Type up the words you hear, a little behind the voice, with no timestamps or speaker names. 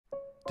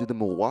Do the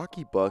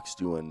Milwaukee Bucks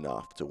do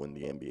enough to win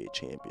the NBA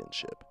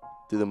championship?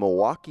 Do the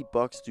Milwaukee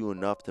Bucks do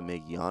enough to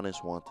make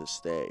Giannis want to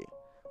stay?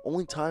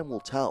 Only time will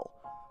tell.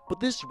 But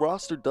this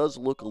roster does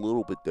look a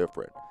little bit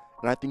different,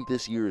 and I think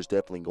this year is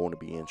definitely going to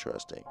be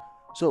interesting.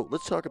 So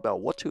let's talk about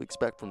what to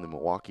expect from the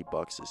Milwaukee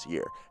Bucks this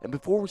year. And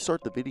before we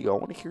start the video, I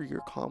want to hear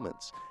your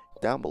comments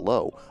down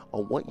below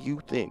on what you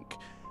think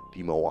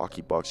the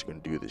Milwaukee Bucks are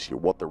going to do this year,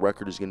 what the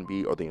record is going to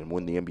be. Are they going to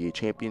win the NBA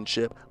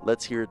championship?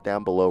 Let's hear it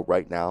down below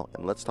right now,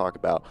 and let's talk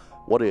about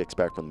what to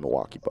expect from the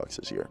Milwaukee Bucks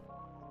this year.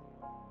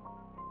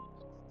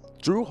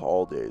 Jrue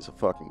Holiday is a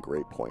fucking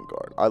great point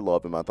guard. I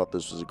love him. I thought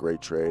this was a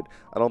great trade.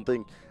 I don't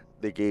think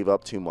they gave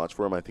up too much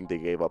for him. I think they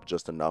gave up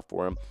just enough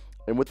for him.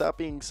 And with that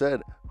being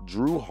said,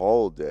 Jrue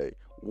Holiday,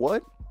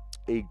 what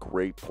a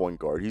great point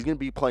guard. He's going to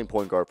be playing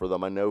point guard for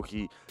them. I know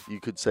you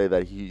could say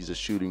that he's a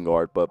shooting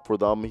guard, but for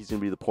them, he's going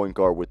to be the point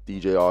guard with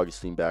DJ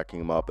Augustine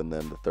backing him up, and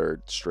then the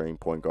third string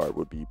point guard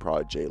would be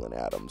probably Jalen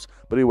Adams.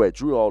 But anyway,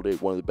 Jrue Holiday,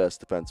 one of the best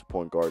defensive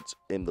point guards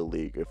in the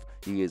league if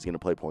he is going to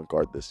play point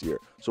guard this year.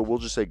 So we'll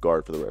just say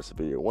guard for the rest of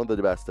the year. One of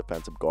the best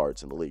defensive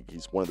guards in the league.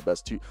 He's one of the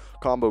best two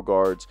combo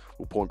guards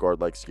with point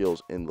guard-like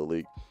skills in the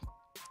league.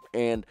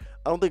 And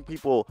I don't think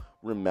people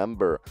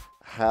remember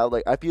how,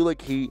 I feel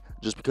like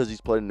just because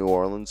he's played in New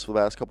Orleans for the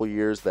last couple of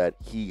years, that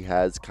he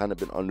has kind of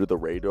been under the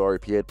radar.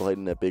 If he had played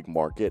in a big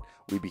market,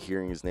 we'd be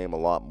hearing his name a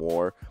lot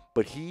more.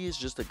 But he is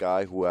just a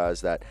guy who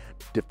has that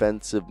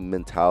defensive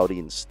mentality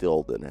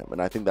instilled in him.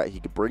 And I think that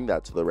he could bring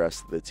that to the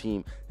rest of the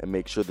team and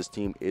make sure this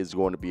team is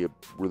going to be a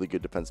really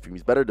good defensive team.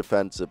 He's a better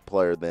defensive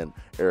player than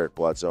Eric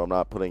Bledsoe. I'm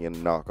not putting in a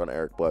knock on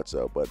Eric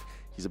Bledsoe, but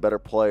he's a better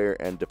player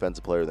and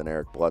defensive player than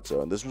Eric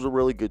Bledsoe. And this was a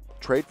really good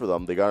trade for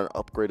them. They got an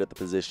upgrade at the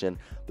position.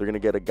 They're going to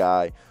get a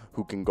guy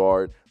who can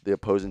guard the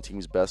opposing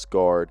team's best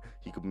guard.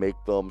 He could make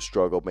them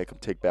struggle, make them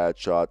take bad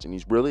shots, and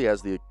he really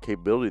has the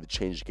capability to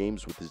change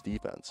games with his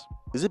defense.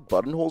 Is it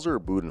Budenholzer or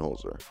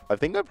Budenholzer? I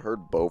think I've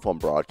heard both on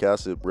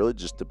broadcast. It really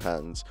just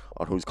depends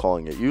on who's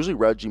calling it. Usually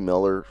Reggie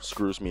Miller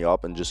screws me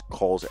up and just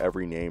calls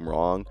every name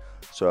wrong.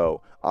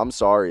 So I'm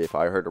sorry if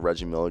I heard a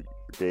Reggie Miller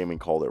game and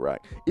called it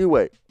right. Either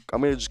way, I'm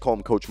going to just call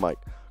him Coach Mike.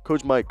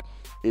 Coach Mike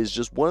is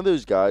just one of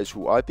those guys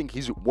who I think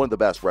he's one of the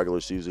best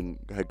regular season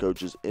head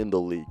coaches in the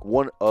league.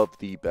 One of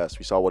the best.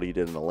 We saw what he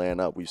did in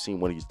Atlanta. We've seen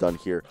what he's done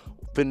here.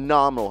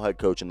 Phenomenal head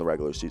coach in the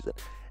regular season.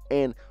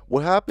 And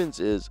what happens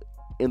is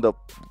in the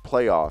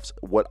playoffs,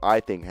 what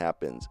I think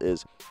happens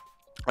is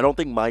I don't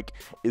think Mike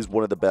is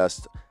one of the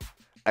best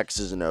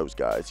X's and O's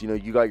guys. You know,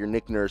 you got your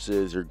Nick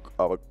Nurses, your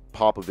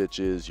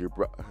Popoviches, your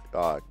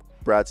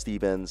Brad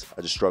Stevens.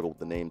 I just struggled with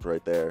the names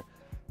right there.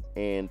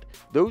 And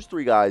those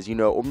three guys, you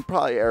know,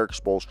 probably Eric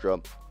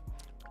Spoelstra,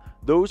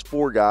 those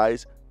four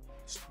guys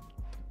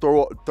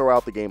throw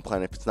out the game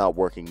plan if it's not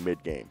working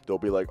mid-game. They'll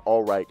be like,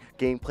 all right,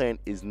 game plan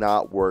is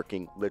not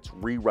working. Let's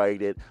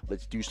rewrite it.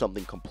 Let's do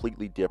something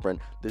completely different.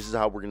 This is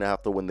how we're going to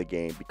have to win the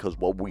game because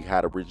what we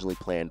had originally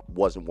planned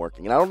wasn't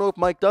working. And I don't know if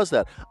Mike does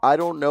that. I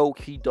don't know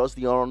if he does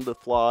the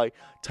on-the-fly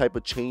type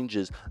of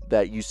changes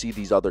that you see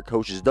these other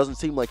coaches. It doesn't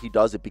seem like he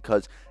does it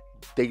because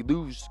they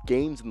lose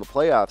games in the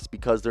playoffs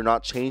because they're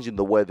not changing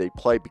the way they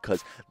play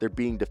because they're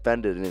being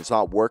defended and it's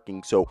not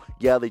working. So,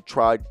 yeah, they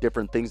tried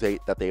different things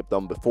that they have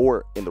done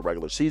before in the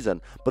regular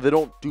season, but they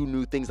don't do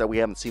new things that we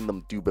haven't seen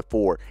them do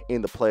before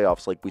in the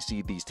playoffs. Like we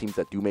see these teams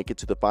that do make it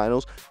to the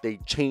finals, they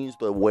change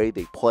the way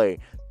they play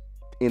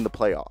in the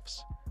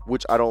playoffs,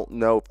 which I don't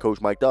know if Coach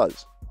Mike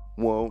does.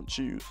 Won't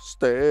you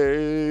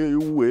stay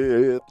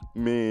with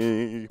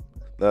me?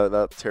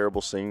 That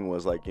terrible singing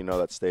was like, you know,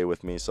 that Stay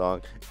With Me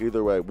song.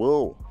 Either way,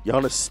 will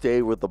Giannis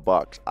stay with the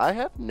Bucks? I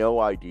have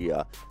no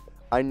idea.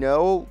 I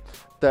know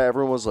that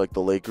everyone was like, the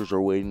Lakers are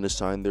waiting to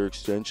sign their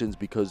extensions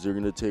because they're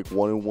going to take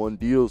one-on-one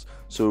deals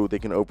so they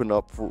can open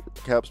up for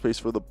cap space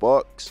for the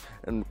Bucks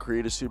and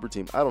create a super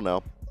team. I don't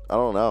know. I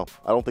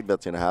don't think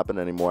that's going to happen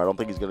anymore. I don't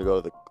think he's going to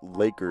go to the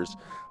Lakers.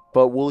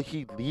 But will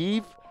he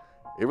leave?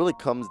 It really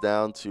comes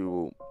down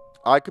to,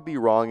 I could be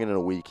wrong, and in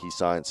a week he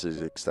signs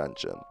his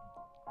extension.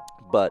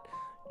 But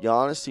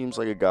Giannis seems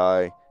like a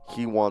guy,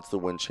 he wants to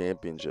win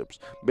championships.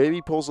 Maybe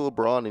he pulls a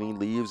LeBron and he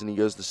leaves and he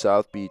goes to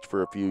South Beach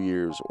for a few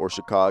years or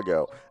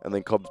Chicago and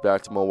then comes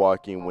back to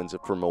Milwaukee and wins it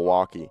for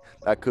Milwaukee.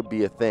 That could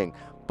be a thing.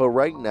 But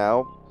right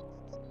now,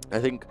 I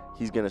think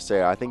he's going to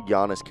say, I think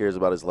Giannis cares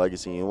about his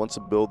legacy. He wants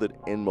to build it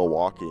in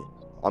Milwaukee.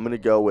 I'm going to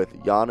go with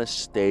Giannis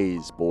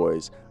stays,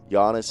 boys.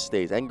 Giannis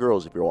stays. And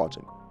girls, if you're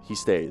watching. He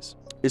stays.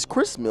 Is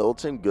Chris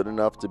Middleton good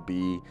enough to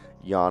be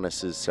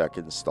Giannis's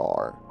second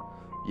star?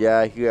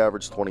 Yeah, he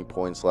averaged 20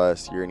 points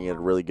last year, and he had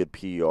a really good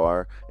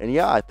PER. And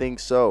yeah, I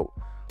think so.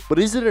 But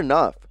is it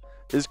enough?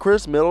 Is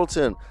Chris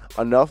Middleton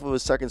enough of a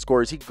second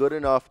scorer? Is he good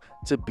enough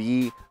to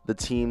be the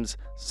team's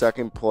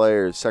second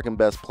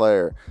best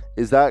player?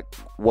 Is that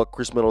what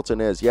Chris Middleton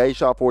is? Yeah, he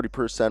shot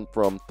 40%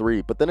 from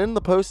three. But then in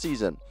the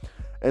postseason,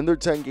 in their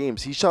 10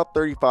 games, he shot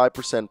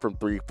 35% from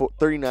three,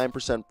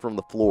 39% from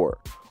the floor.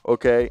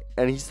 Okay?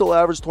 And he still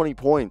averaged 20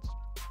 points.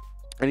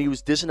 And he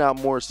was dishing out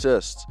more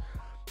assists.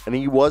 And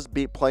he was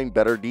playing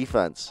better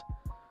defense.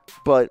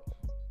 But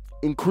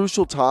in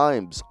crucial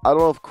times. I don't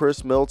know if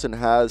Chris Middleton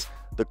has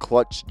the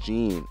clutch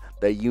gene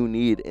that you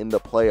need in the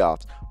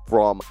playoffs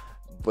from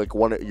like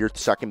one of your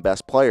second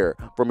best player,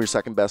 from your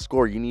second best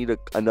scorer. You need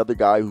another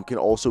guy who can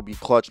also be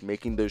clutch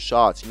making those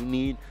shots. You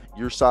need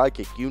your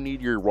sidekick. You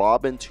need your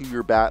Robin to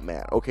your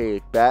Batman. Okay,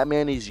 if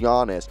Batman is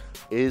Giannis,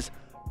 is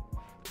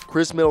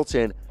Chris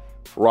Middleton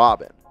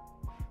Robin?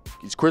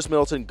 Is Chris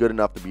Middleton good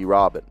enough to be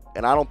Robin?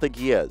 And I don't think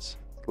he is.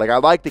 Like, I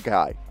like the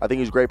guy. I think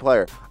he's a great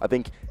player. I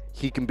think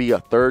he can be a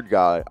third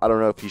guy. I don't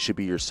know if he should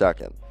be your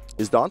second.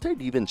 Is Dante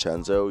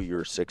DiVincenzo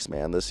your sixth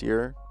man this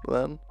year,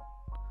 then?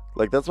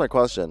 Like, that's my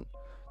question.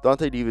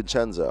 Dante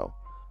DiVincenzo.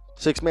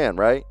 Sixth man,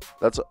 right?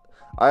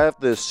 I have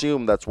to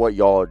assume that's what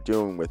y'all are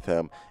doing with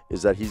him,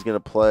 is that he's going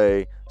to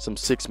play some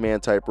six-man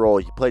type role.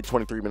 He played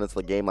 23 minutes of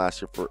the game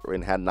last year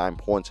and had 9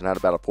 points and had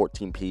about a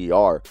 14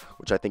 PER,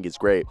 which I think is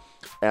great.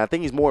 And I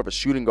think he's more of a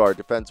shooting guard,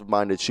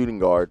 defensive-minded shooting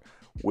guard,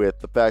 with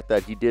the fact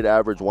that he did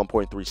average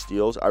 1.3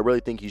 steals. I really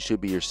think he should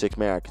be your sixth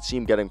man. I could see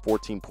him getting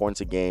 14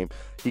 points a game.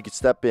 He could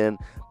step in,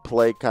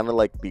 play kind of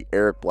like the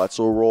Eric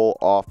Bledsoe role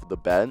off the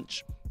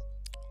bench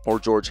or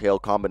George Hale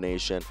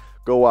combination.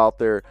 Go out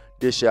there,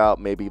 dish out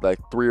maybe like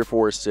 3 or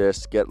 4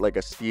 assists, get like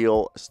a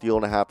steal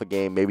and a half a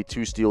game, maybe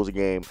 2 steals a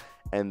game,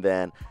 and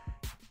then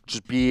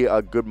just be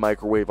a good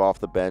microwave off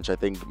the bench. I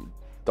think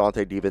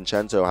Dante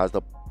DiVincenzo has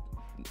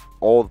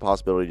all the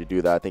possibility to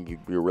do that. I think he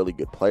could be a really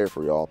good player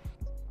for y'all.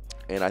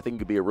 And I think he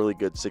could be a really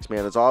good six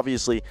man. It's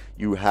obviously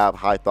you have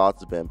high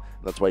thoughts of him.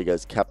 That's why you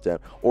guys kept him.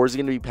 Or is he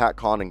going to be Pat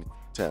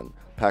Connaughton?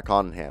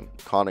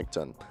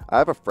 I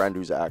have a friend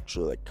who's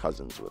actually like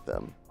cousins with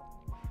him.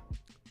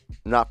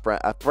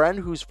 A friend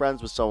who's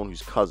friends with someone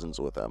who's cousins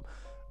with him.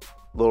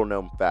 Little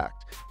known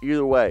fact.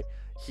 Either way,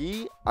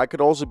 I could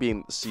also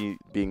see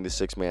being the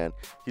sixth man.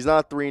 He's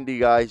not a 3-and-D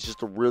guy. He's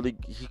just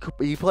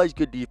he plays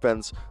good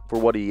defense for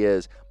what he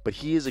is, but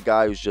he is a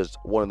guy who's just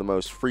one of the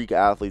most freak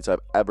athletes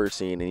I've ever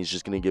seen, and he's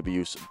just going to give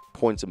you some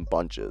points in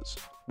bunches.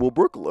 Will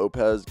Brook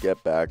Lopez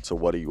get back to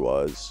what he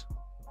was?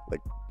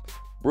 Like,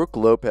 Brook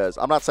Lopez,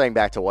 I'm not saying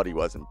back to what he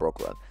was in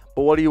Brooklyn,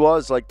 but what he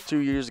was like 2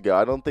 years ago.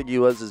 I don't think he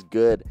was as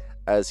good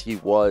as he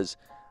was.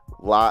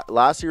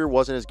 Last year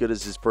wasn't as good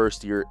as his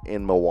first year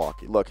in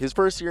Milwaukee. Look, his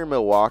first year in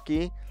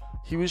Milwaukee,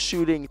 he was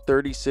shooting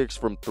 36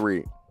 from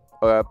 3.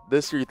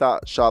 This year he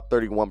shot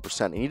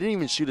 31%, and he didn't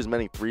even shoot as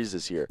many threes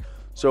this year.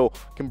 So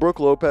can Brook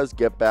Lopez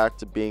get back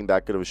to being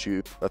that good of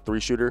a three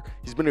shooter?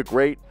 He's been a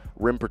great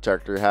rim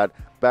protector, had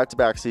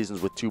back-to-back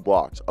seasons with 2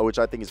 blocks, which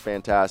I think is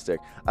fantastic.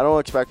 I don't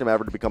expect him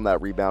ever to become that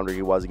rebounder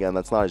he was again.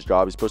 That's not his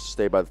job. He's supposed to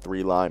stay by the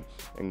 3 line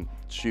and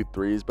shoot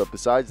threes. But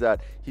besides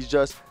that,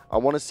 I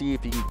want to see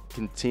if he can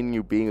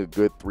continue being a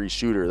good 3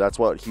 shooter. That's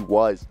what he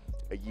was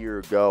a year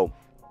ago,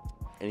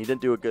 and he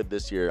didn't do it good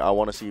this year. I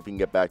want to see if he can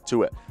get back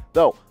to it.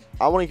 Though,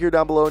 I want to hear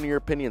down below in your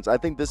opinions. I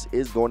think this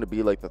is going to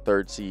be like the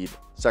 3rd seed,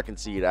 2nd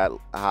seed at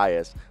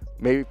highest,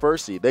 maybe 1st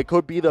seed. They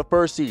could be the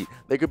 1st seed.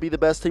 They could be the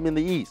best team in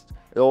the East.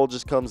 It all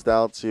just comes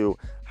down to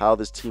how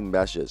this team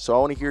meshes. So I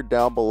want to hear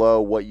down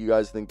below what you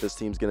guys think this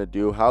team's going to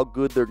do, how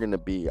good they're going to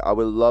be. I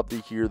would love to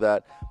hear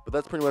that. But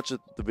that's pretty much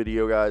the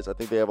video, guys. I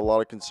think they have a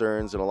lot of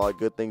concerns and a lot of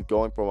good things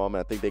going for them.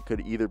 And I think they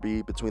could either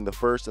be between the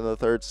 1st and the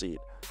 3rd seed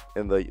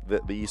in the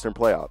Eastern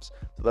playoffs.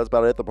 So that's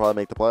about it. They'll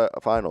probably make the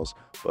finals.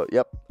 But,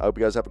 yep, I hope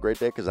you guys have a great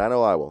day because I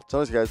know I will.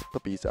 Tell us, guys.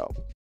 Peace out.